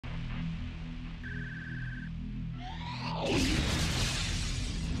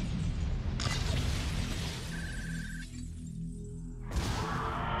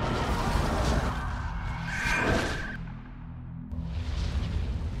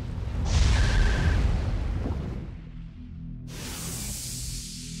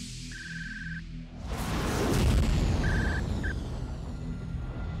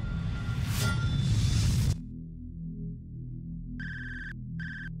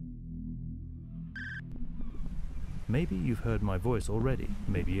Maybe you've heard my voice already,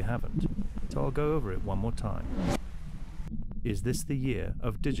 maybe you haven't, so I'll go over it one more time. Is this the year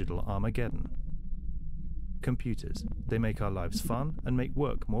of digital Armageddon? Computers, they make our lives fun and make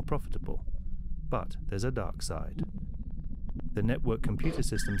work more profitable. But there's a dark side. The network computer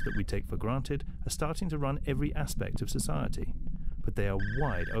systems that we take for granted are starting to run every aspect of society, but they are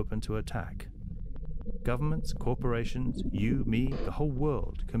wide open to attack. Governments, corporations, you, me, the whole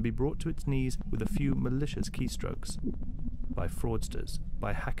world can be brought to its knees with a few malicious keystrokes. By fraudsters,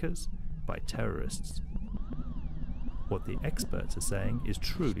 by hackers, by terrorists. What the experts are saying is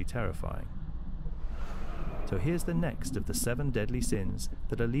truly terrifying. So here's the next of the 7 deadly sins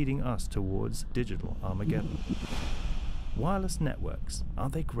that are leading us towards digital Armageddon. Wireless networks,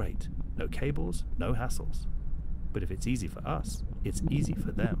 aren't they great? No cables, no hassles. But if it's easy for us, it's easy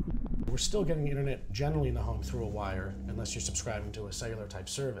for them. We're still getting the internet generally in the home through a wire, unless you're subscribing to a cellular type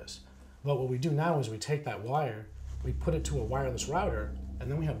service. But what we do now is we take that wire, we put it to a wireless router,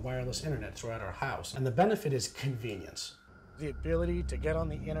 and then we have wireless internet throughout our house. And the benefit is convenience. The ability to get on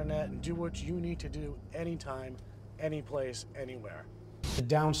the internet and do what you need to do anytime, any place, anywhere. The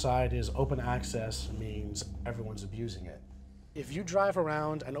downside is open access means everyone's abusing it. If you drive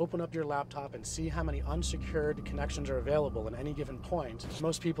around and open up your laptop and see how many unsecured connections are available at any given point,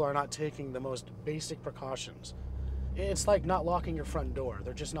 most people are not taking the most basic precautions. It's like not locking your front door.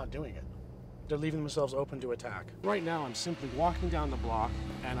 They're just not doing it. They're leaving themselves open to attack. Right now, I'm simply walking down the block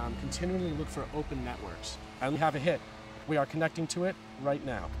and I'm continually looking for open networks. I have a hit. We are connecting to it right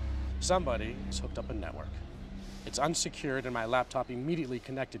now. Somebody has hooked up a network. It's unsecured and my laptop immediately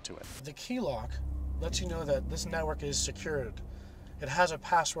connected to it. The key lock lets you know that this network is secured. It has a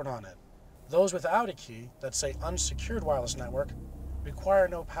password on it. Those without a key that say unsecured wireless network require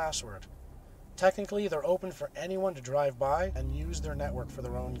no password. Technically, they're open for anyone to drive by and use their network for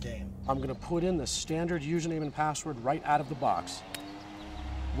their own gain. I'm going to put in the standard username and password right out of the box.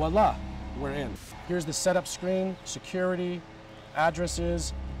 Voila, we're in. Here's the setup screen, security,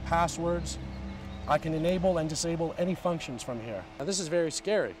 addresses, passwords. I can enable and disable any functions from here. Now this is very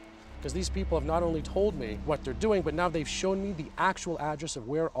scary because these people have not only told me what they're doing, but now they've shown me the actual address of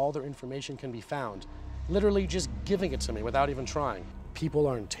where all their information can be found. Literally just giving it to me without even trying. People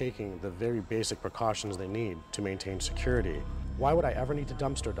aren't taking the very basic precautions they need to maintain security. Why would I ever need to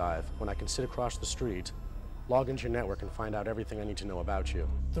dumpster dive when I can sit across the street, log into your network and find out everything I need to know about you?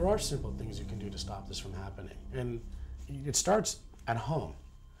 There are simple things you can do to stop this from happening. And it starts at home.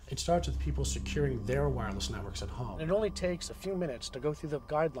 It starts with people securing their wireless networks at home. It only takes a few minutes to go through the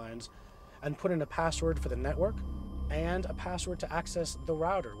guidelines and put in a password for the network and a password to access the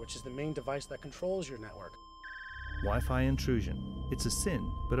router, which is the main device that controls your network. Wi-Fi intrusion. It's a sin,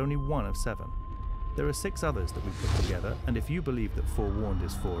 but only one of 7. There are 6 others that we put together, and if you believe that forewarned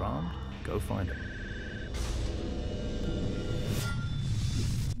is forearmed, go find them.